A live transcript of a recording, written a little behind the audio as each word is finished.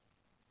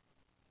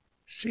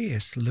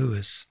C.S.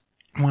 Lewis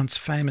once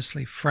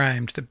famously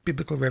framed the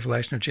biblical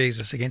revelation of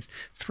Jesus against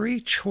three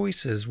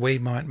choices we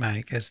might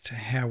make as to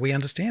how we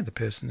understand the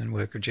person and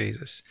work of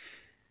Jesus.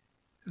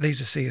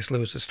 These are C.S.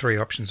 Lewis's three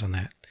options on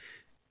that.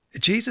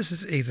 Jesus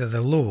is either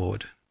the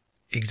Lord,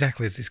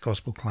 exactly as this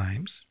gospel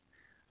claims,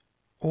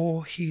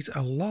 or he's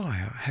a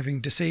liar,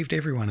 having deceived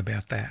everyone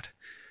about that,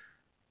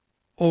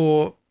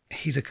 or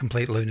he's a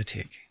complete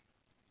lunatic.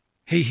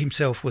 He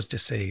himself was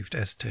deceived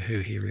as to who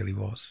he really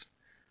was.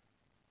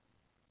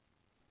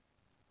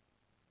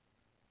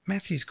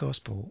 Matthew's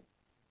Gospel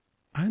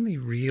only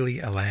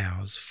really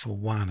allows for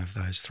one of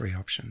those three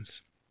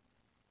options.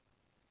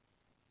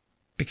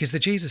 Because the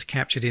Jesus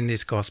captured in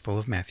this Gospel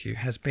of Matthew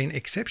has been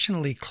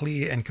exceptionally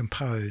clear and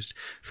composed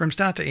from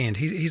start to end.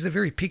 He's the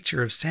very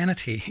picture of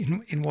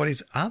sanity in what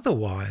is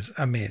otherwise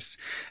a mess.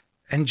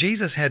 And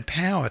Jesus had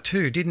power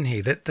too, didn't he,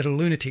 that a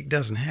lunatic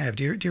doesn't have.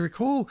 Do you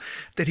recall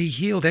that he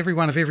healed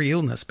everyone of every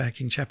illness back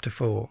in chapter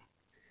 4?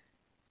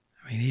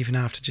 I mean, even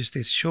after just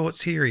this short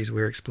series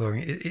we're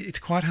exploring, it's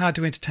quite hard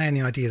to entertain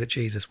the idea that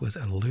Jesus was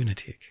a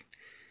lunatic.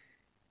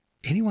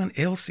 Anyone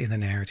else in the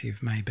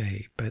narrative may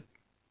be, but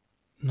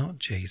not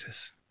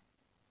Jesus.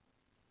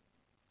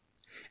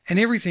 And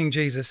everything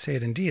Jesus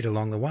said and did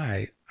along the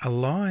way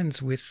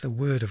aligns with the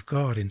Word of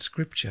God in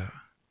Scripture,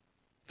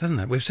 doesn't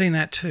it? We've seen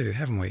that too,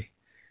 haven't we?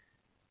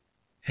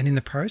 And in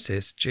the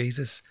process,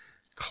 Jesus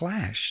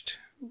clashed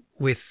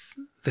with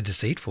the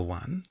deceitful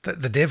one,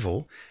 the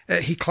devil.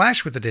 He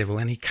clashed with the devil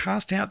and he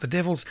cast out the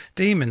devil's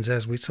demons,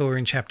 as we saw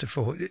in chapter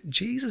 4.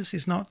 Jesus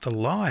is not the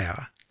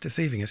liar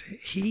deceiving us.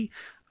 He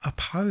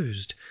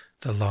opposed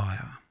the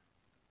liar.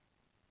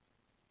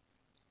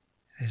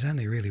 There's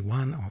only really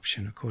one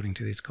option according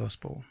to this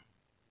gospel.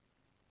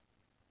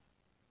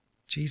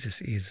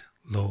 Jesus is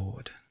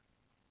Lord.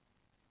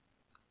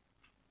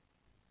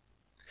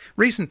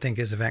 Recent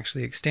thinkers have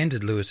actually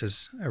extended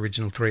Lewis's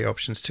original three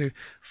options to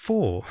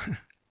 4.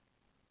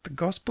 The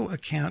gospel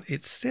account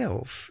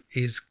itself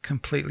is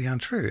completely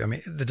untrue. I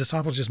mean, the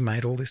disciples just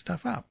made all this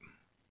stuff up.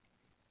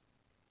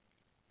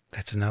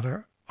 That's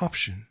another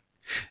option.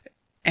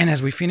 And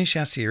as we finish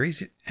our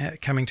series,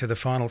 coming to the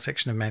final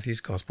section of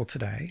Matthew's gospel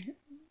today,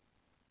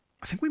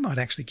 I think we might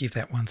actually give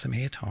that one some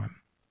airtime.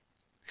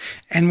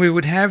 And we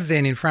would have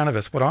then in front of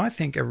us what I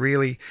think are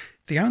really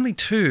the only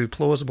two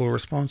plausible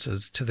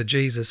responses to the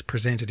Jesus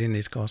presented in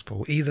this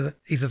gospel. Either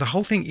the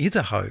whole thing is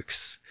a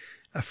hoax,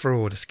 a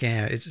fraud, a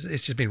scam. It's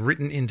just been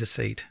written in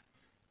deceit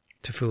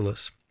to fool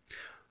us.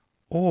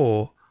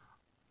 Or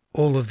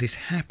all of this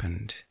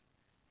happened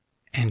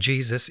and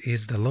Jesus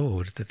is the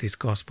Lord that this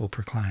gospel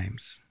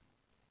proclaims.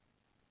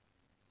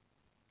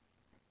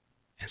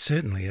 And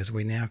certainly as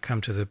we now come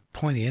to the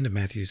pointy end of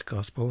Matthew's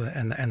gospel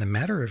and the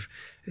matter of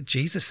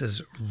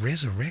Jesus'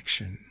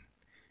 resurrection,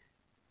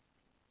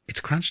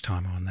 it's crunch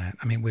time on that.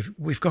 I mean,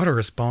 we've got to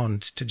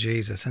respond to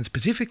Jesus, and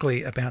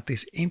specifically about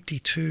this empty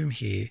tomb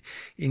here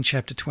in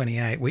chapter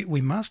 28.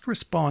 We must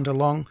respond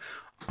along,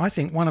 I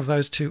think, one of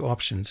those two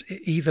options.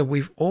 Either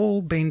we've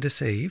all been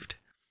deceived,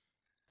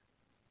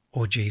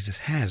 or Jesus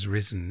has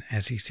risen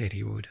as he said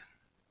he would.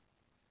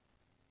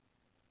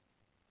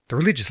 The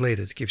religious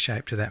leaders give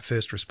shape to that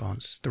first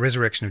response, the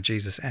resurrection of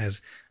Jesus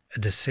as a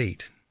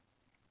deceit.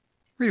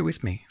 Read it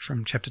with me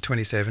from chapter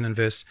 27 and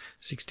verse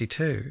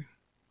 62.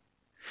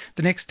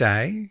 The next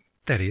day,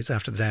 that is,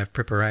 after the day of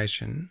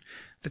preparation,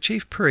 the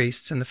chief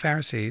priests and the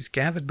Pharisees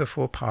gathered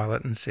before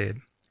Pilate and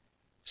said,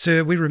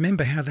 "Sir, we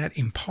remember how that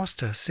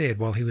impostor said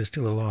while he was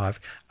still alive,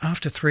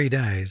 'After 3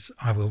 days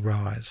I will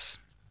rise.'"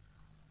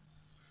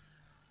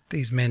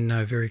 These men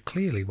know very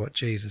clearly what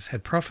Jesus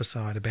had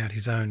prophesied about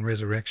his own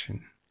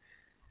resurrection.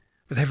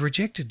 But they've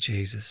rejected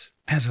Jesus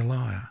as a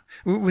liar,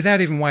 without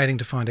even waiting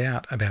to find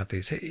out about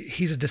this.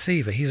 He's a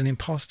deceiver, he's an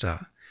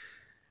impostor.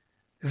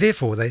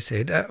 Therefore, they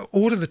said,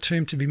 order the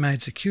tomb to be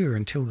made secure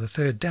until the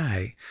 3rd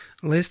day,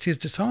 lest his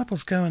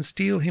disciples go and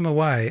steal him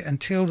away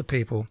and tell the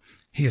people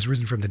he has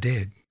risen from the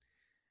dead.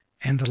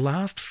 And the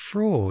last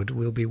fraud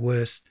will be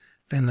worse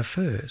than the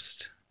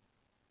first.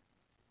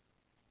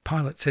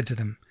 Pilate said to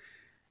them,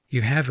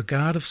 "You have a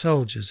guard of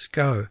soldiers.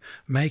 Go,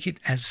 make it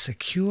as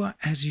secure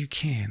as you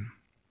can."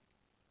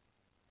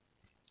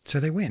 So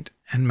they went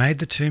and made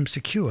the tomb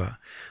secure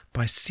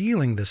by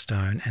sealing the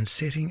stone and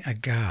setting a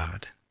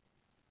guard.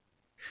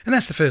 And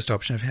that's the first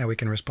option of how we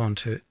can respond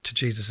to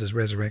Jesus'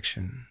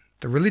 resurrection.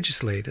 The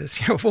religious leaders,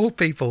 of all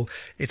people,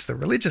 it's the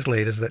religious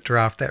leaders that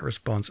draft that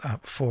response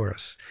up for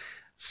us.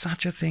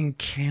 Such a thing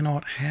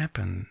cannot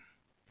happen,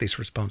 this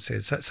response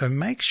says. So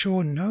make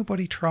sure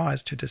nobody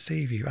tries to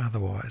deceive you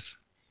otherwise.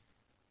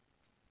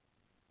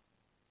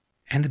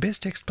 And the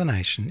best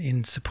explanation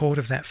in support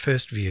of that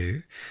first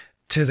view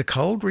to the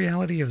cold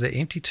reality of the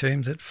empty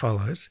tomb that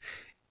follows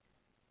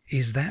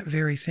is that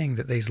very thing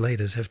that these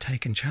leaders have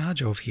taken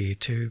charge of here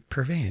to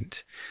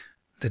prevent.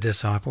 The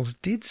disciples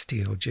did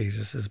steal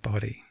Jesus'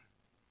 body.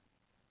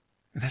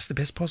 That's the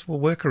best possible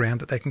workaround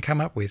that they can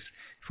come up with.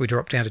 If we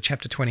drop down to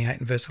chapter 28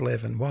 and verse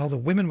 11, while the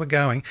women were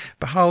going,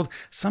 behold,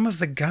 some of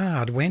the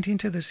guard went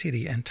into the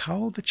city and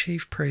told the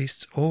chief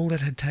priests all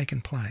that had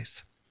taken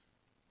place.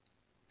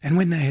 And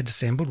when they had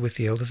assembled with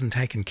the elders and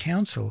taken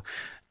counsel,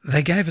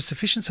 they gave a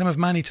sufficient sum of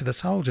money to the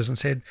soldiers and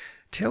said,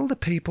 "Tell the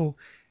people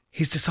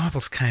his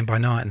disciples came by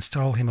night and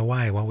stole him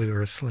away while we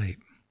were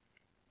asleep.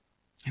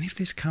 And if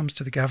this comes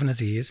to the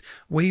governor's ears,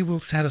 we will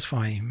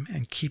satisfy him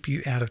and keep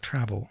you out of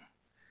trouble."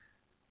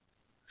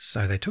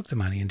 So they took the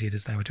money and did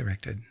as they were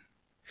directed.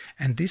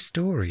 And this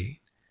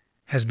story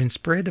has been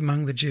spread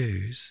among the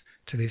Jews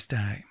to this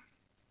day.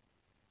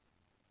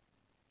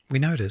 We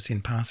notice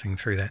in passing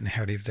through that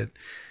narrative that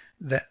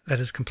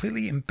as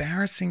completely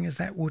embarrassing as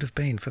that would have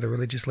been for the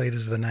religious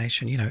leaders of the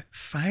nation,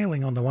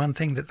 failing on the one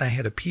thing that they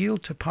had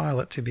appealed to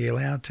Pilate to be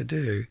allowed to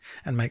do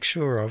and make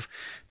sure of,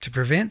 to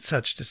prevent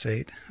such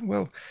deceit,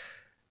 well,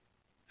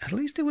 at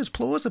least it was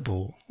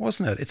plausible,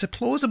 wasn't it? It's a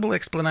plausible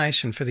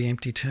explanation for the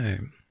empty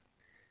tomb.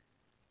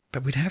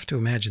 But we'd have to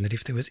imagine that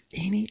if there was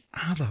any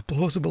other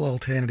plausible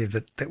alternative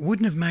that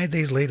wouldn't have made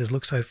these leaders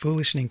look so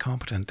foolish and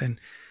incompetent, then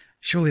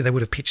surely they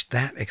would have pitched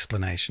that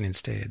explanation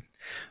instead.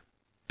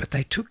 But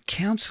they took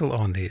counsel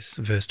on this,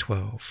 verse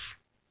 12,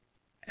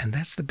 and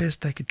that's the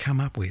best they could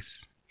come up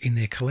with in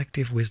their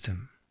collective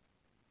wisdom.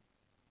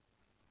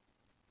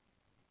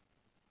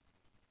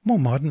 More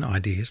modern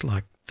ideas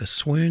like the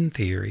swoon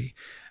theory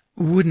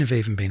wouldn't have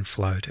even been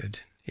floated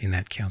in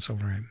that council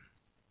room.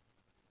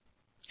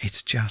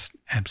 It's just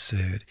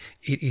absurd.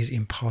 It is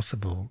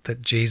impossible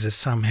that Jesus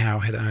somehow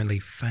had only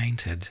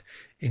fainted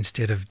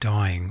instead of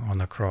dying on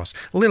the cross,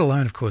 let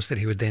alone, of course, that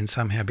he would then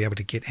somehow be able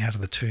to get out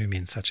of the tomb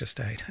in such a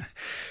state.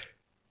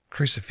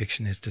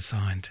 Crucifixion is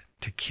designed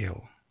to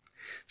kill.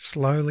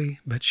 Slowly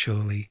but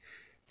surely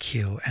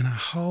kill. And a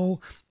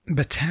whole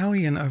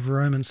battalion of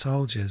Roman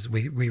soldiers,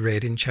 we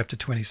read in chapter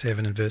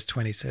 27 and verse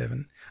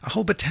 27, a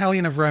whole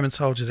battalion of Roman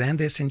soldiers and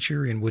their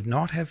centurion would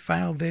not have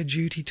failed their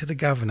duty to the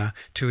governor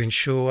to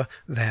ensure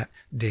that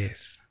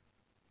death.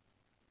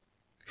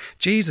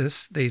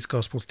 Jesus, these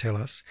Gospels tell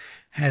us,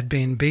 had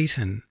been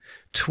beaten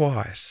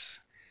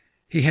twice.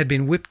 He had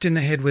been whipped in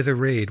the head with a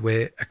reed,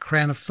 where a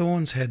crown of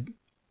thorns had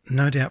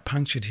no doubt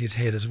punctured his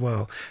head as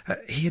well.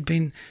 He had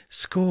been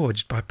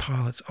scourged by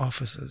Pilate's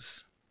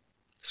officers.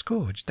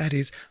 Scourged, that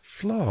is,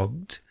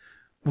 flogged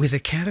with a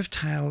cat of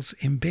tails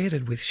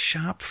embedded with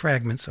sharp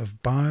fragments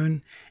of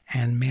bone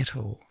and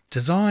metal,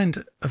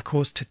 designed, of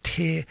course, to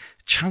tear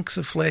chunks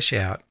of flesh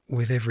out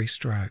with every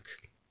stroke.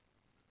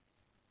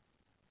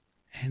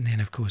 And then,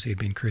 of course, he had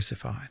been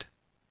crucified,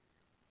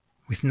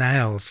 with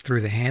nails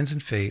through the hands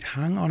and feet,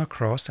 hung on a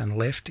cross and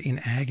left in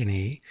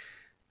agony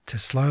to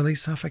slowly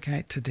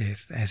suffocate to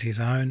death as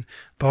his own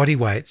body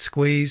weight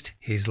squeezed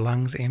his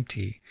lungs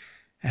empty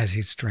as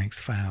his strength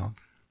failed.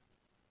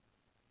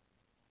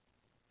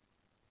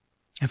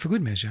 And for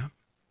good measure,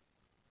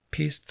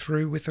 pierced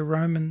through with a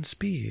Roman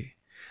spear,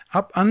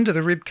 up under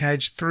the rib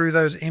cage through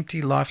those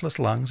empty, lifeless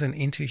lungs and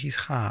into his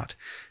heart,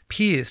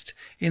 pierced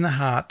in the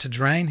heart to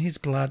drain his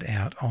blood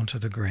out onto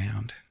the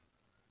ground.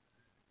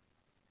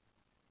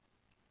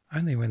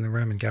 Only when the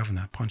Roman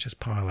governor, Pontius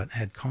Pilate,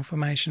 had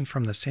confirmation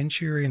from the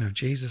centurion of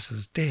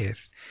Jesus'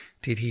 death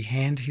did he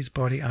hand his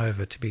body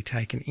over to be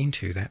taken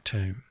into that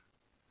tomb.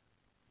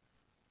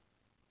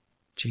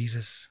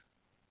 Jesus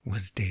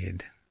was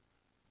dead.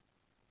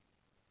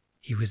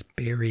 He was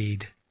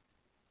buried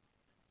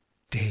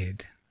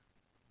dead.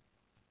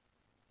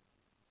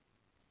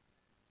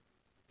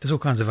 There's all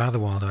kinds of other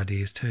wild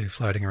ideas too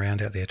floating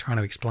around out there trying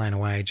to explain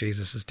away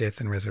Jesus' death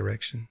and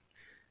resurrection.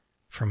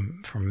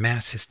 From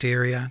mass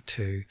hysteria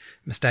to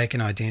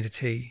mistaken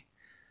identity.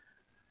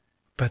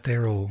 But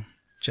they're all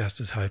just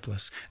as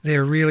hopeless.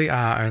 There really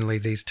are only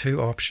these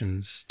two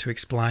options to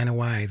explain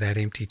away that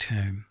empty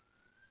tomb.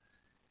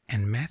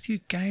 And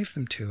Matthew gave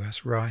them to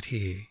us right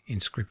here in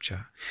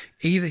Scripture.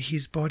 Either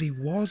his body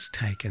was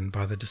taken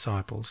by the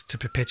disciples to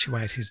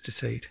perpetuate his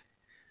deceit,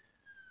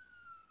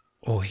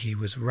 or he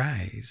was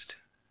raised,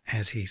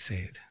 as he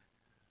said.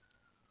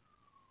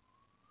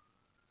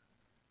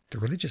 The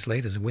religious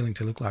leaders are willing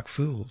to look like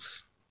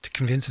fools to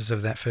convince us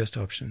of that first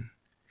option,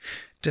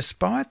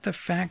 despite the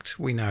fact,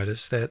 we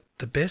notice, that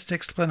the best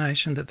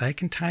explanation that they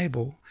can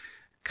table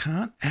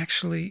can't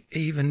actually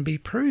even be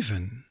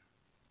proven.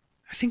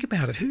 Think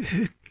about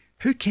it.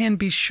 Who can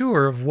be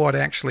sure of what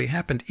actually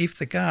happened if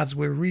the guards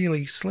were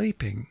really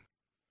sleeping?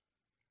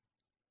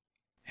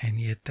 And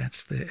yet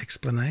that's the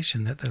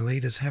explanation that the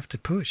leaders have to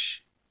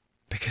push,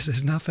 because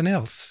there's nothing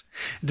else,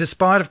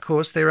 despite, of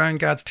course, their own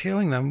guards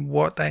telling them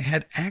what they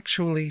had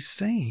actually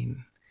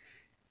seen.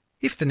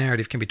 If the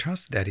narrative can be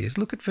trusted, that is,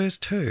 look at verse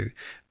 2.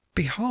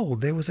 Behold,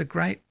 there was a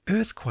great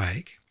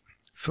earthquake,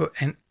 for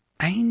an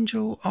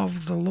angel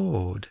of the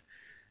Lord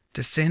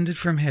descended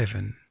from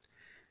heaven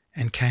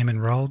and came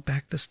and rolled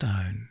back the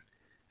stone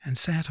and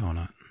sat on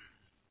it.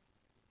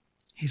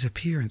 His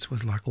appearance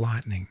was like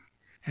lightning,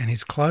 and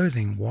his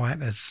clothing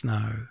white as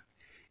snow.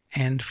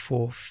 And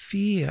for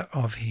fear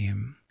of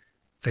him,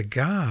 the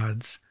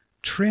guards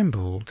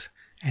trembled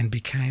and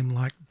became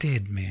like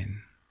dead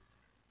men.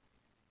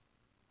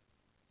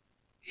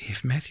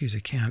 If Matthew's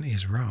account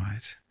is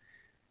right,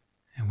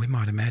 and we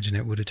might imagine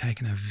it would have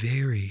taken a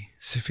very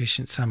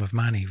sufficient sum of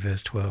money,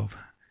 verse 12,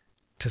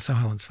 to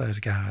silence those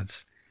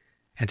guards,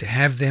 and to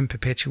have them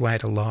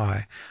perpetuate a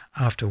lie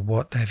after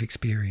what they've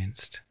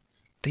experienced.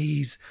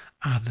 These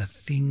are the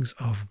things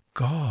of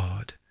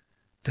God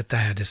that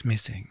they are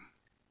dismissing.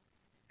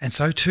 And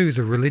so too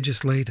the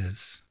religious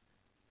leaders.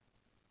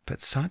 But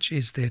such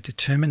is their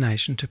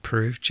determination to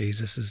prove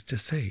Jesus'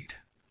 deceit.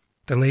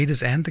 The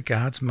leaders and the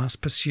guards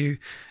must pursue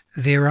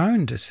their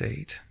own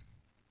deceit.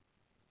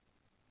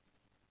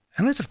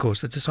 Unless, of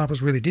course, the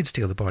disciples really did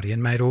steal the body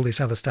and made all this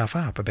other stuff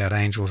up about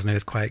angels and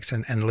earthquakes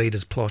and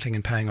leaders plotting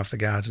and paying off the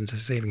guards and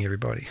deceiving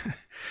everybody.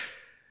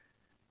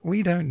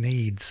 We don't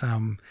need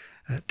some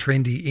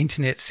trendy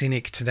internet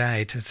cynic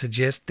today to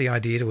suggest the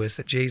idea to us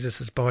that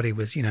Jesus' body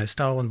was,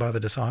 stolen by the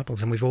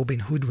disciples and we've all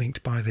been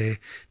hoodwinked by their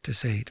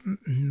deceit.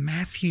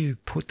 Matthew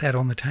put that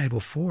on the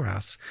table for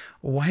us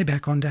way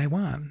back on day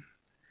 1.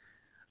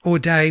 Or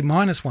day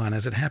 -1,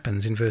 as it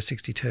happens in verse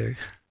 62.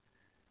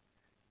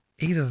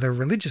 Either the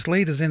religious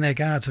leaders and their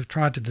guards have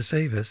tried to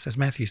deceive us, as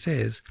Matthew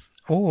says,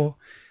 or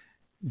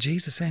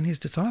Jesus and his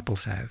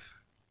disciples have.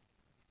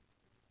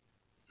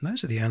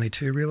 Those are the only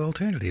two real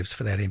alternatives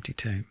for that empty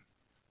tomb.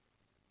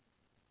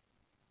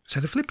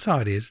 So the flip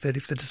side is that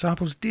if the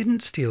disciples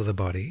didn't steal the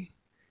body,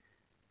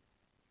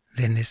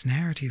 then this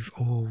narrative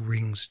all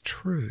rings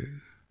true.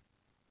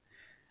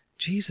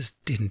 Jesus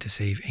didn't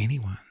deceive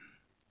anyone.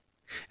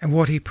 And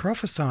what he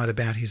prophesied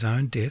about his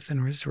own death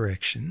and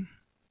resurrection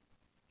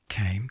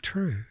came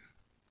true.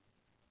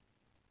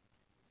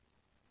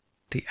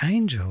 The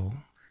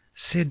angel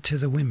said to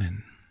the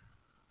women,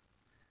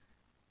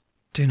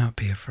 "Do not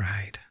be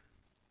afraid,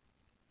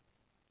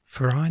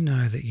 for I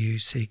know that you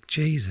seek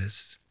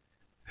Jesus,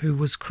 who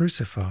was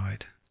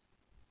crucified.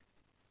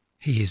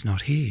 He is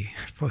not here,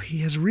 for he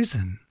has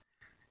risen,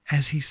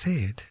 as he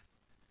said.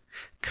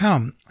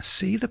 Come,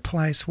 see the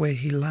place where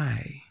he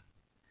lay.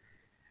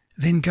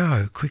 Then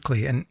go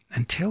quickly and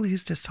tell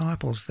his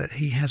disciples that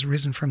he has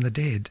risen from the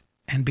dead,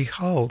 and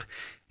behold,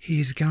 he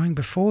is going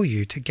before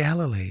you to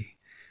Galilee.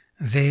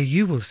 There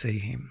you will see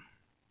him.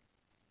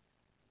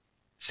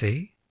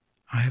 See,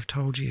 I have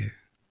told you."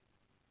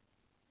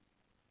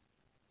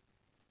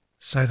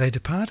 So they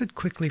departed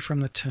quickly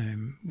from the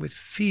tomb with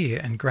fear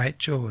and great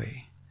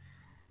joy,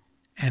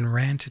 and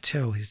ran to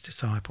tell his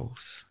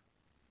disciples.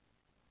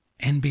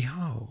 And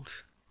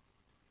behold,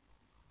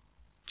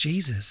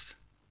 Jesus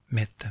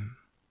met them.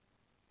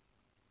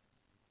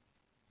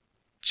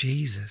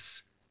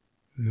 Jesus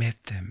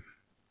met them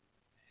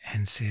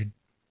and said,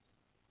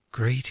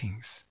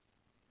 "Greetings."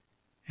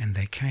 And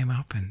they came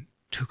up and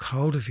took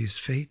hold of his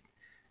feet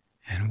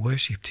and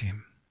worshipped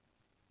him.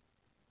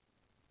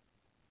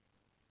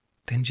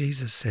 Then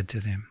Jesus said to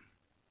them,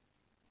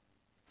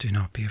 "Do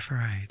not be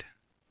afraid.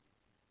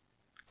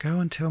 Go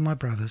and tell my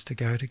brothers to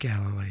go to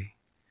Galilee,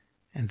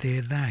 and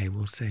there they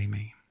will see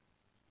me."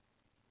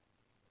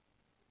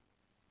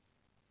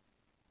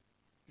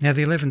 Now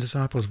the 11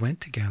 disciples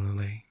went to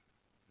Galilee,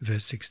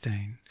 verse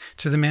 16,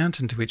 to the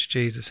mountain to which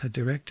Jesus had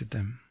directed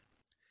them.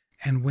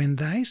 And when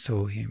they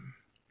saw him,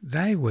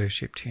 they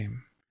worshipped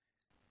him,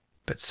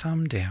 but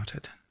some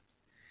doubted.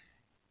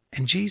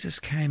 And Jesus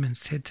came and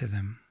said to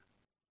them,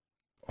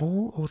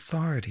 "All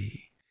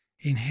authority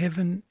in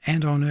heaven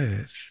and on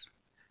earth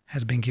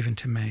has been given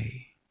to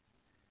me.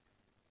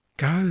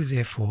 Go,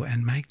 therefore,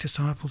 and make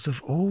disciples of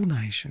all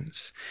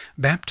nations,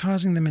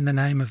 baptizing them in the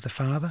name of the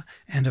Father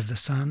and of the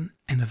Son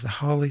and of the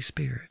Holy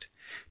Spirit,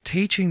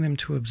 teaching them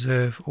to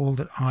observe all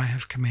that I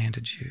have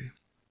commanded you.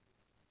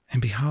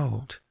 And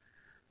behold,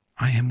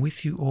 I am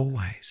with you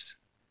always,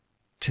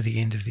 to the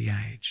end of the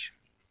age."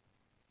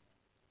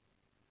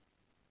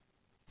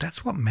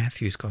 That's what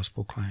Matthew's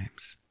Gospel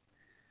claims.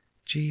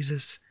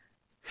 Jesus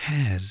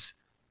has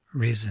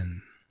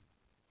risen,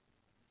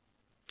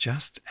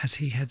 just as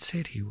he had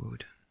said he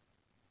would.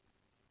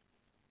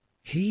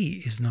 He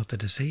is not the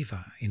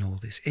deceiver in all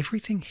this.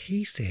 Everything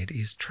he said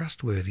is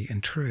trustworthy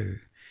and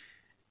true,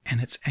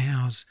 and it's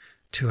ours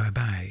to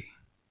obey.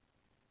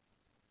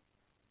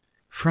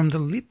 From the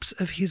lips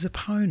of his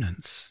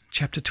opponents,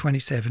 chapter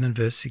 27 and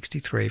verse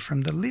 63,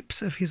 from the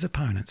lips of his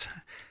opponents,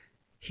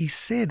 he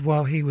said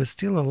while he was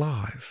still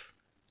alive,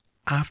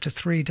 "After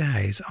 3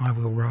 days I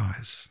will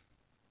rise."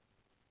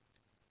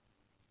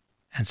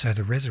 And so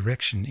the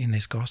resurrection in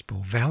this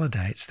gospel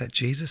validates that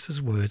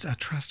Jesus' words are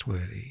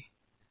trustworthy.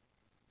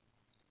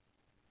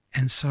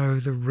 And so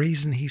the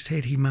reason he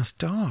said he must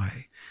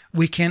die,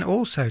 we can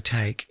also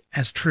take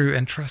as true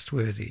and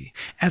trustworthy.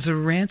 As a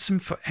ransom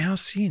for our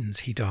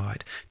sins he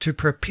died. To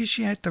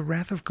propitiate the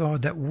wrath of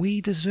God that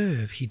we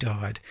deserve he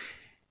died.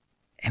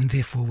 And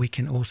therefore we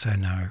can also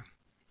know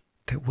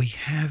that we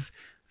have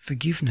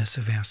forgiveness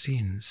of our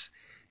sins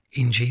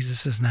in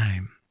Jesus'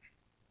 name,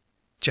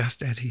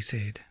 just as he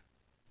said.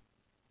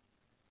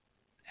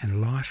 And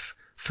life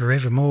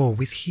forevermore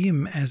with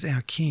him as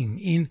our King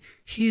in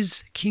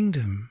his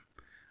kingdom,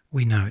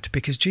 we note,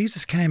 because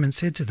Jesus came and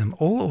said to them,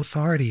 "All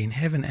authority in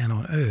heaven and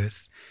on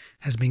earth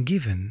has been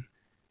given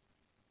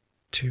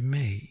to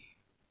me."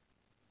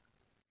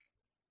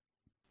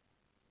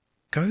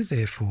 Go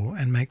therefore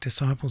and make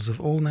disciples of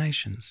all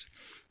nations,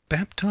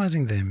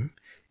 baptizing them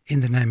in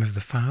the name of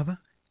the Father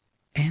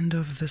and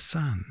of the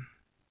Son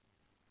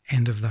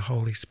and of the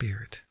Holy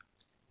Spirit,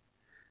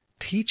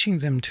 teaching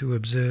them to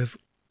observe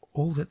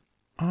all that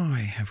I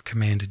have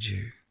commanded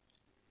you.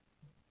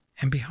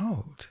 And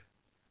behold,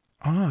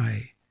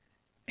 I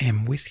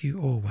am with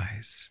you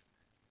always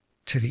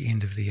to the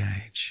end of the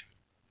age.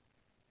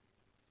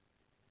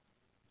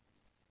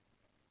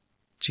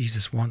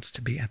 Jesus wants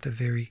to be at the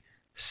very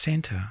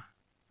centre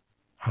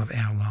of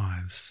our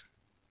lives.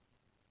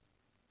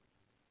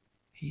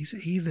 He's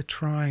either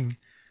trying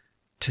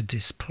to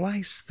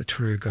displace the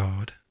true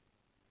God,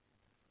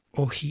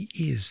 or he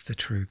is the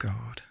true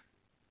God.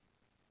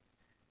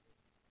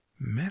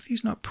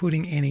 Matthew's not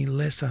putting any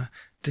lesser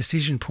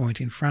decision point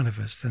in front of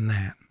us than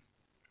that,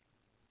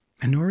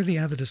 and nor are the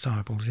other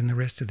disciples in the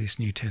rest of this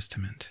New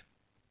Testament.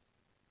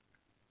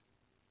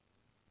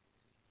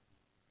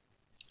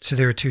 So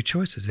there are two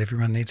choices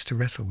everyone needs to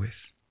wrestle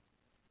with.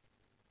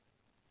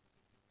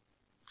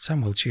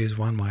 Some will choose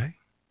one way,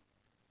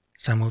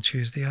 some will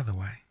choose the other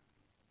way.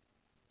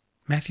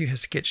 Matthew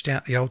has sketched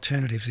out the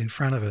alternatives in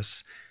front of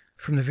us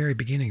from the very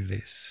beginning of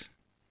this.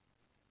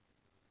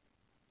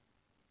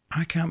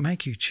 I can't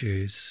make you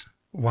choose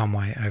one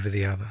way over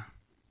the other.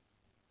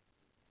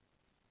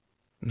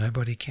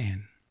 Nobody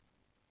can.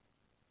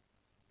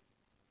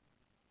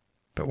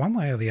 But one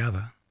way or the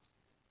other,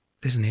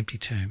 there's an empty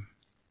tomb.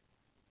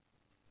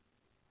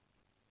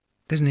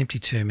 There's an empty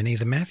tomb, and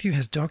either Matthew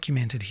has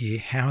documented here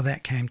how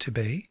that came to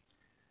be,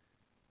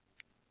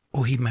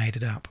 or he made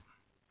it up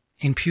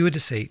in pure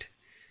deceit.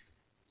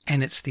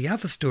 And it's the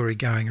other story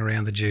going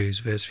around the Jews,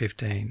 verse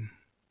 15,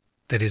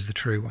 that is the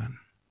true one.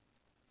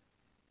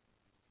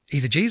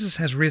 Either Jesus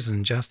has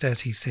risen just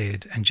as he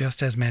said and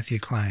just as Matthew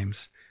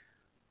claims,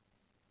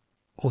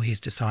 or his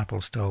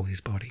disciples stole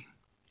his body.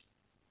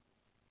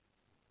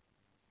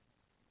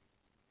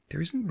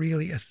 There isn't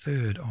really a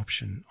third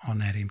option on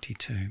that empty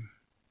tomb.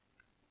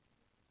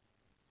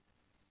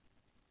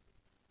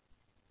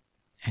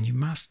 And you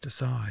must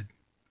decide.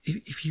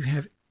 If you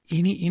have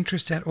any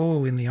interest at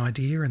all in the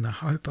idea and the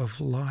hope of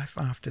life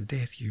after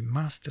death, you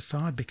must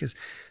decide, because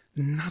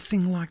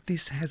nothing like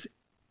this has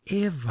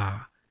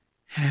ever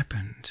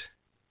happened.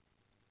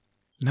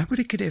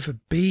 Nobody could ever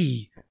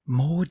be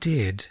more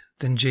dead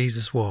than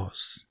Jesus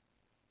was.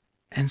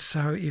 And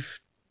so if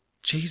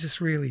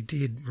Jesus really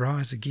did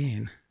rise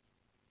again,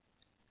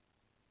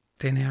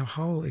 then our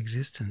whole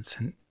existence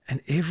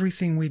and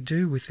everything we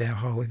do with our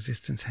whole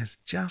existence has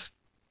just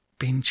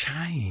been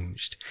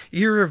changed,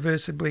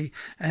 irreversibly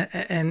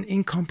and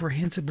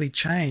incomprehensibly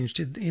changed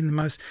in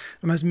the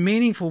most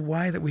meaningful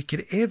way that we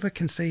could ever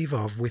conceive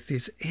of with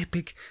this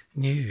epic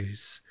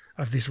news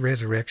of this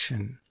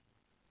resurrection.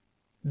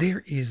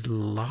 There is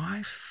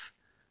life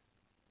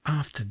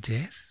after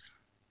death.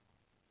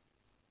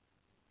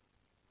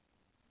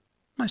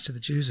 Most of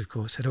the Jews, of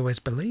course, had always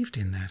believed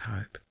in that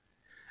hope.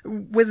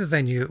 Whether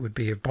they knew it would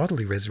be a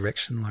bodily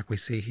resurrection like we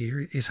see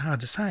here is hard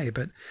to say,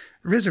 but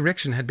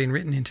resurrection had been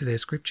written into their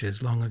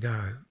scriptures long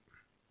ago.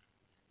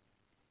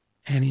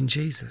 And in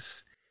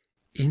Jesus,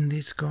 in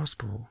this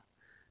gospel,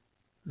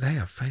 they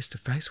are face to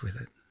face with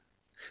it.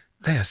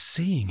 They are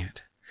seeing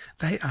it.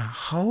 They are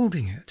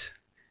holding it.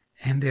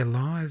 And their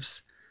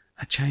lives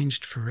are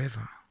changed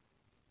forever.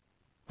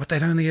 What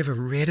they'd only ever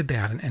read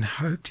about and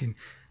hoped in,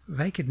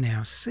 they could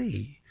now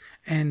see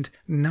and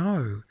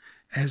know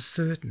as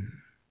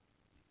certain.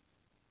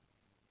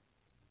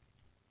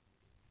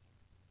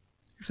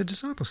 If the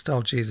disciples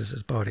stole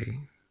Jesus'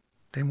 body,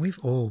 then we've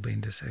all been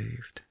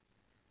deceived.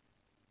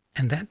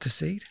 And that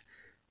deceit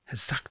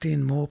has sucked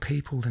in more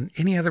people than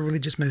any other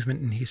religious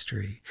movement in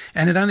history.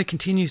 And it only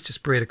continues to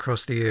spread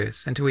across the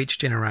earth and to each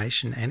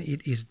generation, and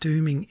it is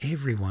dooming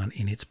everyone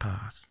in its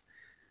path.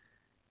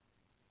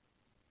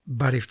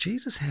 But if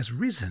Jesus has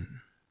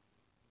risen,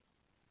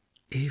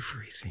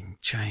 everything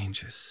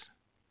changes.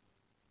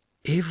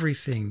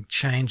 Everything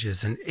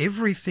changes, and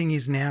everything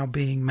is now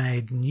being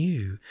made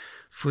new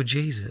for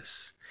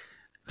Jesus.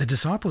 The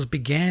disciples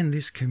began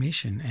this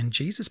commission, and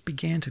Jesus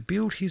began to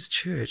build his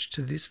church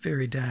to this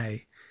very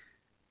day,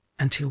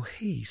 until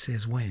he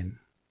says when,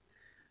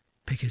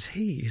 because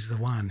he is the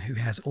one who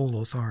has all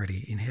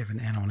authority in heaven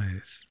and on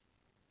earth.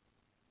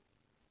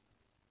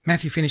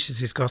 Matthew finishes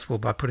his gospel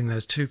by putting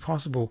those two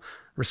possible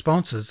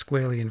responses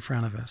squarely in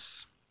front of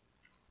us.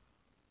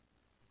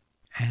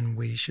 And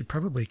we should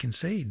probably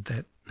concede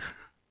that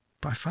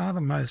by far the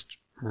most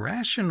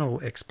rational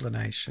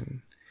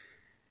explanation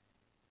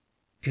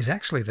is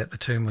actually that the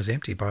tomb was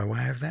empty by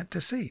way of that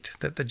deceit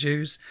that the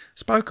Jews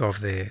spoke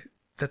of there,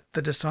 that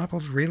the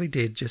disciples really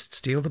did just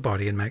steal the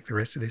body and make the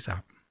rest of this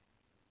up.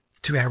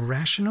 To our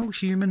rational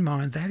human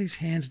mind, that is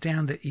hands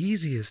down the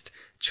easiest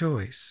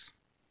choice.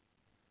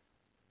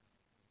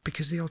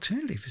 Because the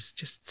alternative is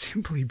just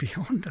simply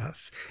beyond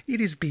us.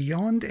 It is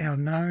beyond our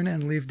known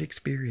and lived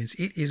experience.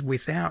 It is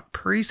without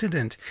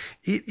precedent.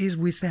 It is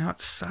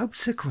without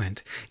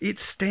subsequent. It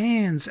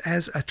stands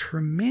as a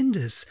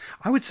tremendous,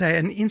 I would say,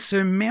 an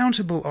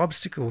insurmountable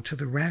obstacle to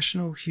the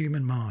rational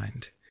human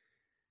mind.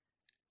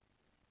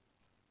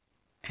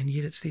 And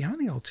yet it's the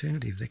only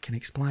alternative that can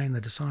explain the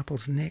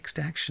disciples' next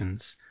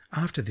actions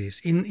after this,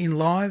 in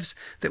lives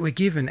that were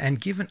given and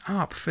given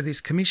up for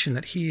this commission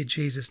that here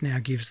Jesus now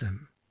gives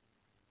them.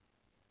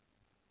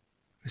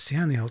 It's the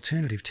only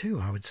alternative too,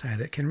 I would say,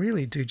 that can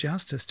really do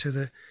justice to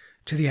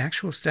the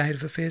actual state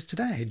of affairs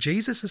today.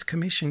 Jesus'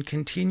 commission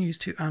continues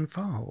to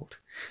unfold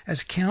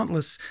as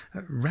countless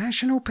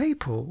rational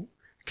people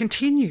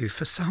continue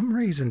for some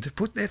reason to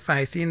put their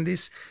faith in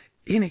this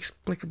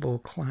inexplicable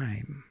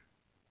claim.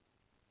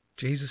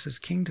 Jesus'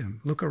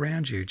 kingdom, look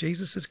around you.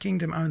 Jesus'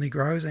 kingdom only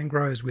grows and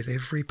grows with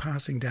every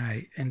passing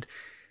day. And,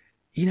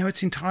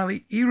 it's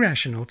entirely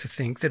irrational to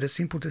think that a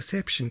simple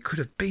deception could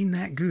have been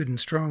that good and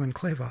strong and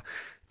clever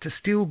to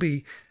still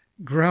be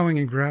growing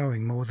and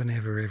growing more than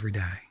ever every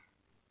day.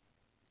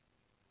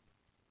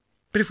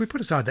 But if we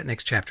put aside that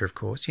next chapter, of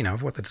course,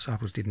 of what the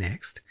disciples did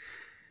next,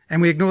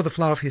 and we ignore the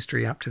flow of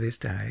history up to this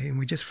day, and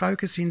we just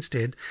focus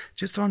instead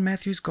just on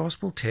Matthew's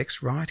gospel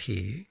text right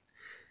here,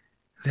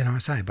 then I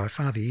say by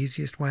far the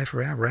easiest way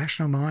for our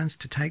rational minds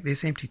to take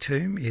this empty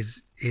tomb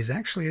is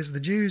actually as the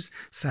Jews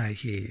say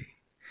here.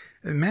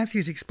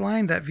 Matthew's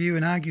explained that view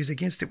and argues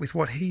against it with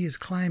what he is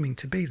claiming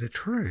to be the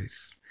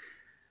truth.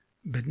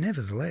 But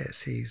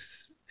nevertheless,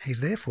 he's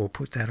therefore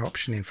put that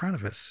option in front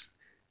of us,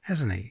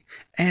 hasn't he?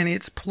 And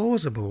it's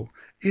plausible,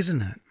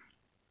 isn't it?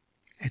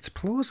 It's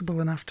plausible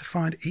enough to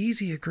find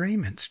easy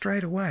agreement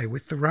straight away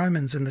with the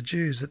Romans and the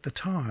Jews at the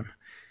time.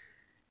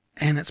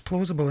 And it's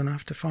plausible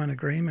enough to find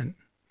agreement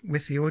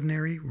with the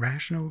ordinary,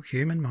 rational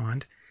human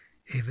mind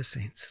ever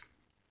since.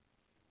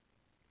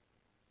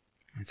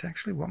 It's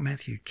actually what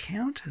Matthew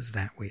counters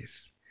that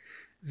with.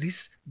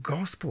 This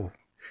gospel.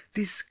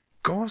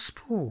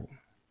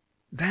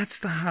 That's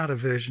the harder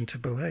version to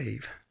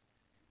believe,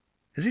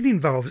 as it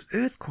involves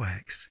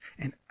earthquakes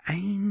and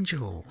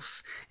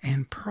angels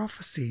and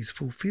prophecies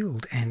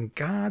fulfilled and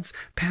guards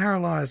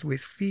paralysed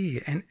with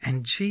fear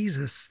and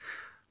Jesus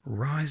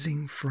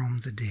rising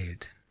from the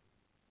dead,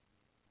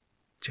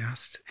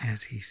 just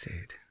as he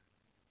said.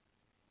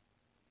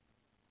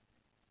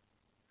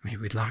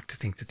 We'd like to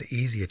think that the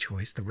easier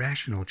choice, the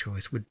rational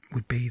choice, would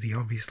be the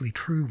obviously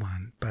true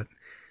one, but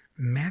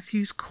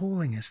Matthew's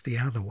calling us the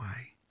other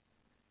way.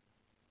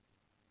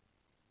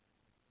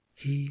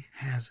 He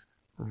has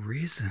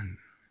risen,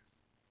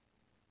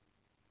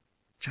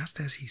 just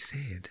as he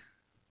said.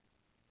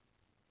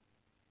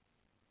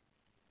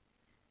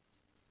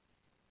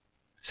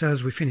 So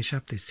as we finish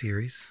up this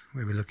series,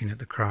 where we're looking at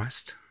the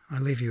Christ, I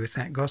leave you with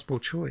that gospel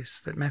choice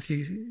that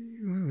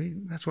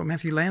that's what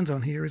Matthew lands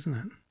on here, isn't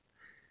it?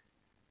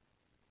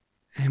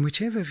 And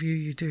whichever view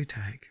you do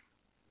take,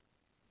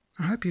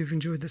 I hope you've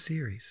enjoyed the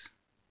series.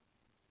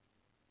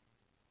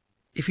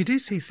 If you do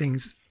see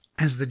things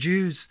as the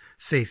Jews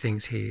see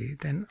things here,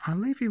 then I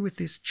leave you with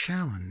this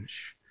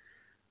challenge.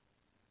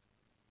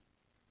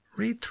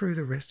 Read through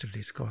the rest of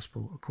this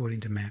gospel according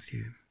to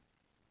Matthew.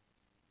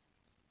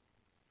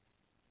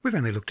 We've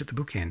only looked at the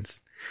bookends,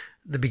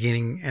 the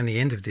beginning and the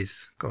end of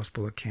this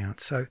gospel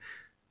account. So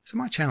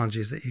my challenge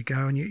is that you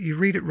go and you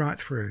read it right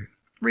through.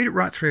 Read it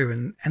right through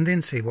and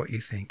then see what you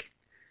think.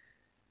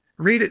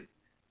 Read it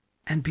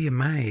and be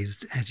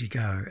amazed as you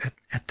go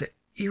at the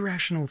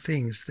irrational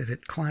things that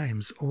it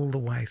claims all the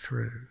way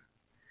through.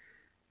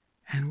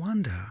 And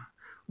wonder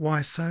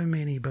why so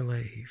many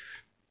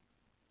believe.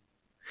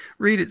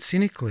 Read it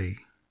cynically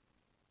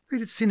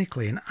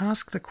and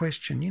ask the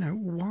question,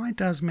 why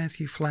does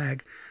Matthew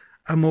flag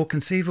a more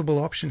conceivable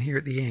option here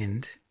at the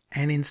end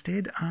and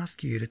instead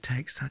ask you to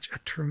take such a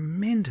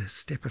tremendous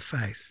step of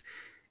faith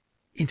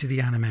into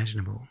the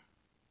unimaginable?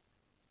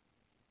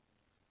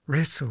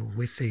 Wrestle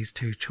with these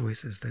two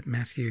choices that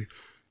Matthew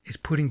is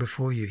putting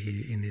before you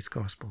here in this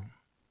gospel.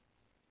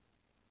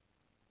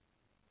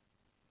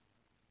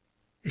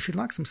 If you'd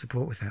like some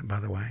support with that, by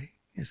the way,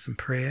 some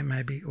prayer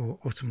maybe, or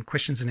some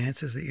questions and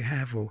answers that you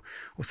have, or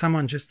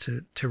someone just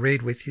to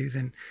read with you,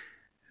 then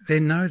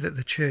know that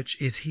the church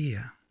is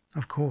here,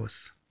 of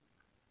course.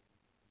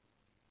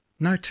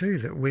 Know too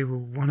that we will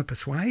want to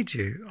persuade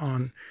you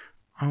on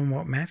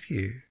what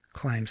Matthew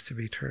claims to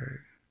be true.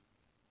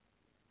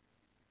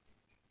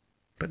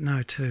 But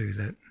know too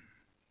that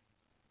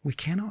we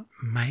cannot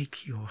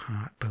make your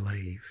heart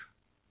believe.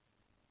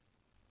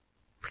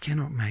 We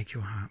cannot make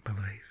your heart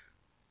believe.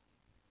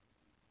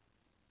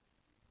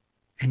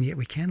 And yet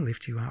we can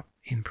lift you up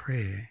in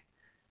prayer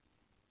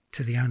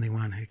to the only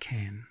one who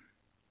can.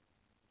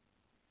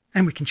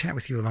 And we can chat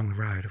with you along the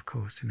road, of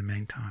course, in the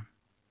meantime.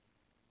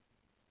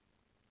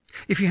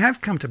 If you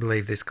have come to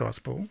believe this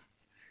gospel,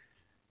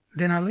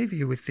 then I leave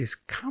you with this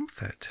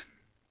comfort.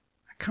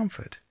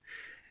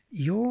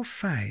 Your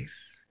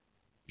faith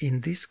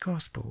in this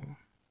gospel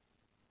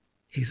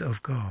is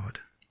of God.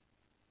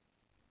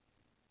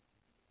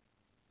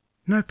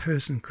 No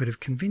person could have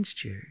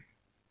convinced you,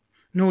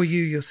 nor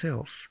you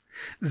yourself,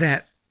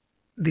 that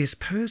this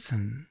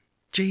person,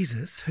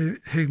 Jesus,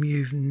 whom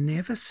you've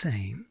never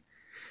seen,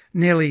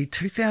 nearly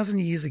 2,000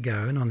 years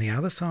ago and on the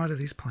other side of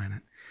this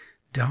planet,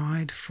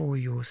 died for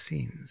your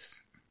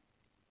sins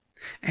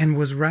and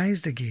was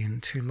raised again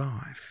to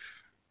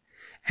life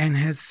and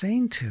has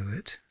seen to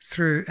it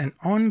through an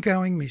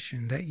ongoing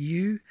mission that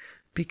you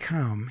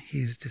become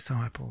his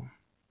disciple.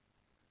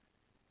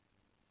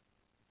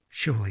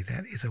 Surely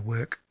that is a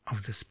work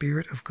of the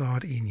Spirit of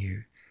God in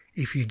you,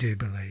 if you do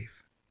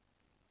believe.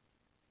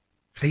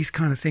 These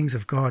kind of things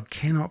of God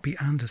cannot be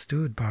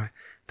understood by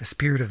the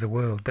spirit of the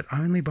world, but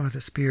only by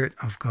the Spirit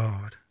of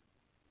God.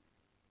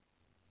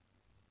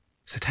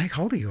 So take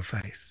hold of your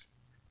faith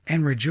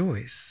and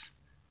rejoice,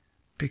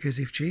 because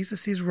if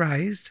Jesus is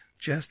raised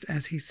just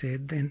as he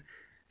said, then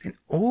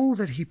all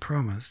that he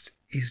promised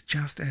is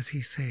just as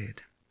he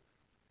said,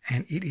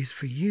 and it is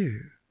for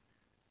you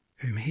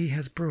whom he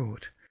has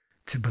brought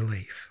to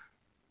believe.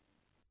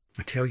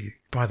 I tell you,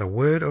 by the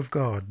word of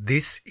God,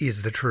 this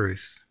is the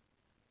truth.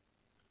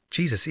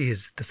 Jesus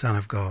is the Son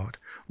of God,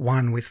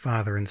 one with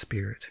Father and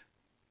Spirit.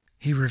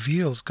 He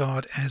reveals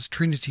God as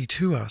Trinity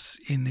to us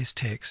in this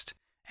text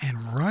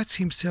and writes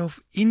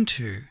himself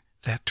into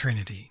that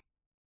Trinity.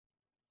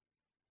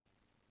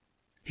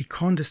 He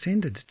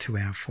condescended to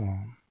our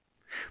form.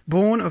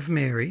 Born of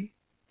Mary,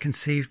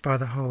 conceived by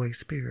the Holy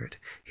Spirit,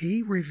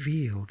 he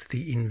revealed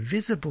the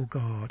invisible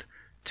God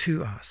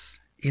to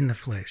us in the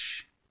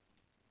flesh.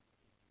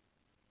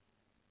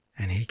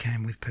 And he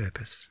came with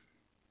purpose,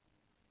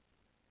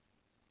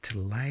 to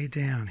lay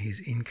down his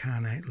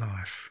incarnate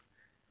life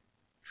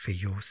for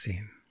your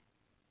sin.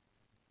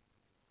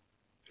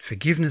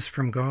 Forgiveness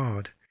from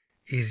God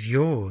is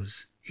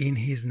yours in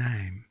his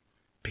name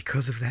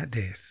because of that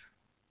death.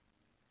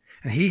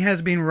 And he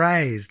has been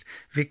raised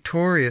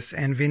victorious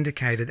and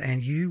vindicated,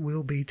 and you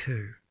will be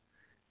too,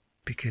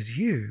 because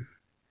you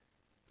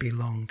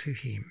belong to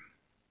him.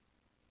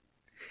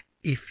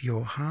 If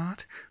your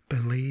heart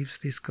believes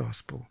this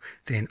gospel,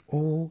 then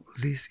all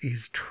this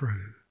is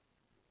true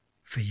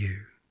for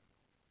you.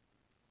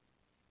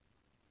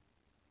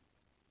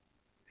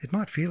 It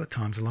might feel at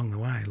times along the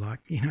way like,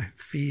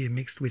 fear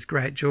mixed with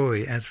great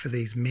joy, as for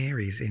these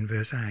Marys in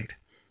verse 8.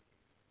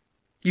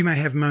 You may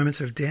have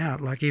moments of doubt,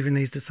 like even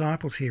these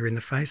disciples here, in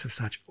the face of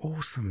such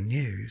awesome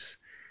news.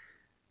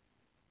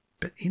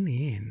 But in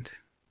the end,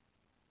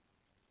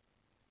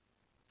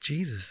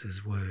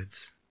 Jesus'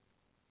 words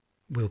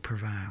will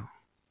prevail.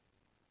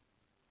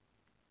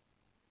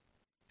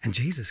 And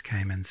Jesus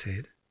came and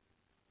said,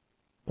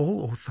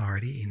 "All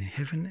authority in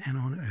heaven and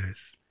on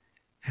earth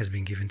has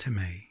been given to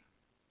me.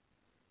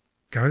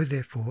 Go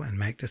therefore and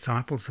make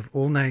disciples of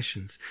all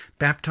nations,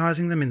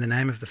 baptizing them in the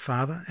name of the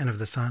Father and of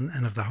the Son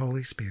and of the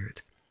Holy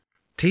Spirit,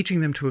 teaching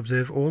them to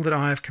observe all that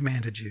I have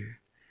commanded you.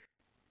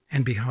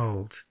 And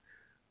behold,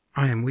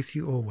 I am with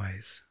you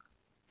always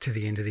to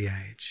the end of the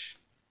age."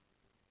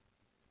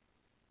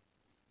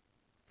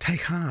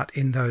 Take heart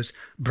in those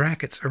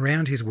brackets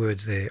around his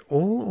words there.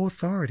 All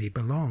authority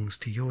belongs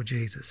to your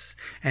Jesus,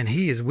 and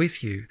he is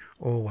with you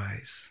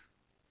always.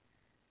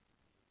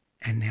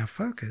 And now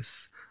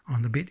focus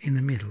on the bit in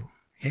the middle,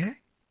 yeah?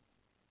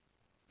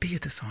 Be a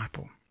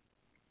disciple.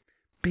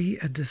 Be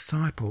a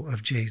disciple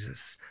of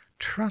Jesus.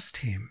 Trust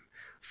him.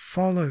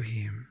 Follow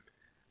him.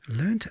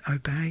 Learn to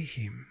obey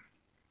him.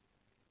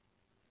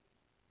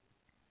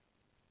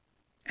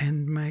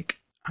 And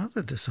make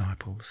other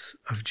disciples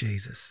of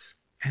Jesus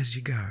as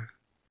you go,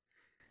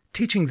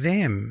 teaching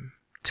them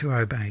to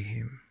obey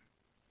him.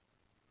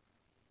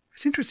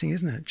 It's interesting,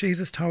 isn't it?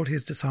 Jesus told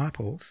his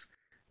disciples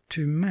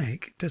to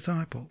make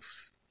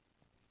disciples.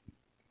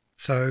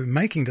 So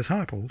making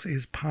disciples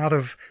is part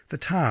of the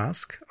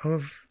task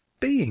of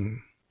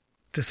being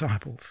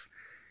disciples.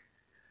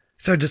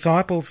 So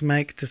disciples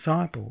make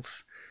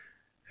disciples,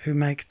 who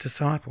make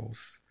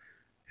disciples,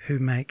 who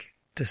make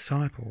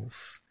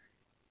disciples.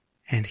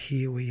 And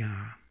here we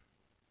are.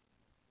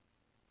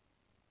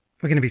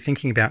 We're going to be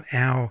thinking about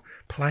our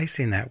place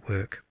in that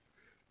work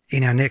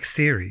in our next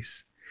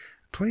series.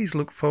 Please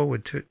look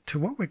forward to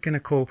what we're going to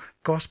call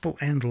Gospel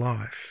and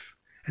Life,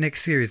 a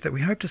next series that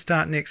we hope to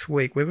start next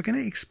week, where we're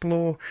going to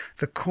explore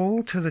the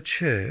call to the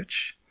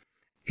church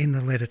in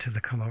the letter to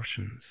the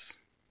Colossians.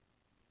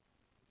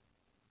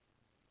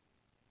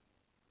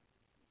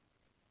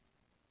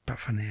 But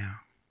for now,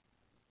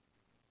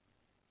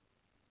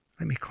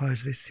 let me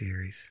close this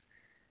series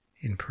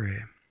in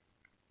prayer.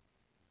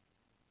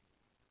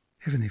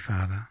 Heavenly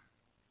Father,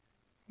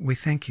 we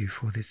thank you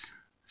for this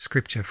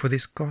scripture, for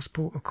this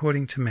gospel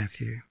according to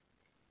Matthew,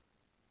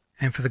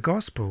 and for the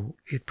gospel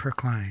it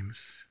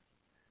proclaims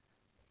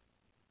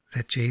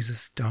that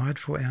Jesus died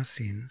for our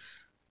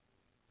sins,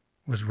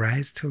 was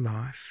raised to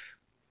life,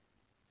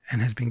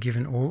 and has been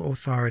given all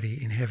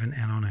authority in heaven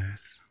and on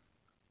earth.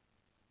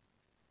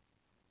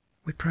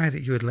 We pray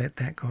that you would let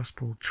that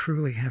gospel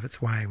truly have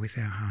its way with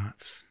our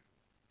hearts.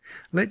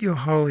 Let your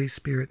Holy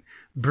Spirit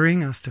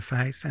bring us to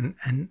faith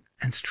and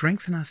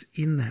strengthen us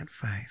in that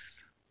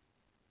faith.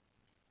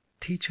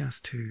 Teach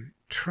us to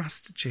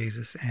trust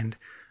Jesus and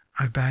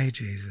obey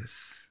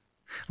Jesus.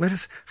 Let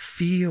us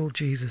feel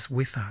Jesus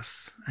with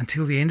us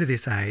until the end of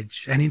this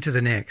age and into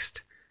the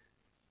next.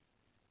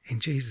 In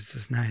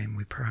Jesus' name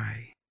we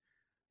pray.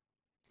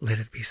 Let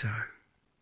it be so.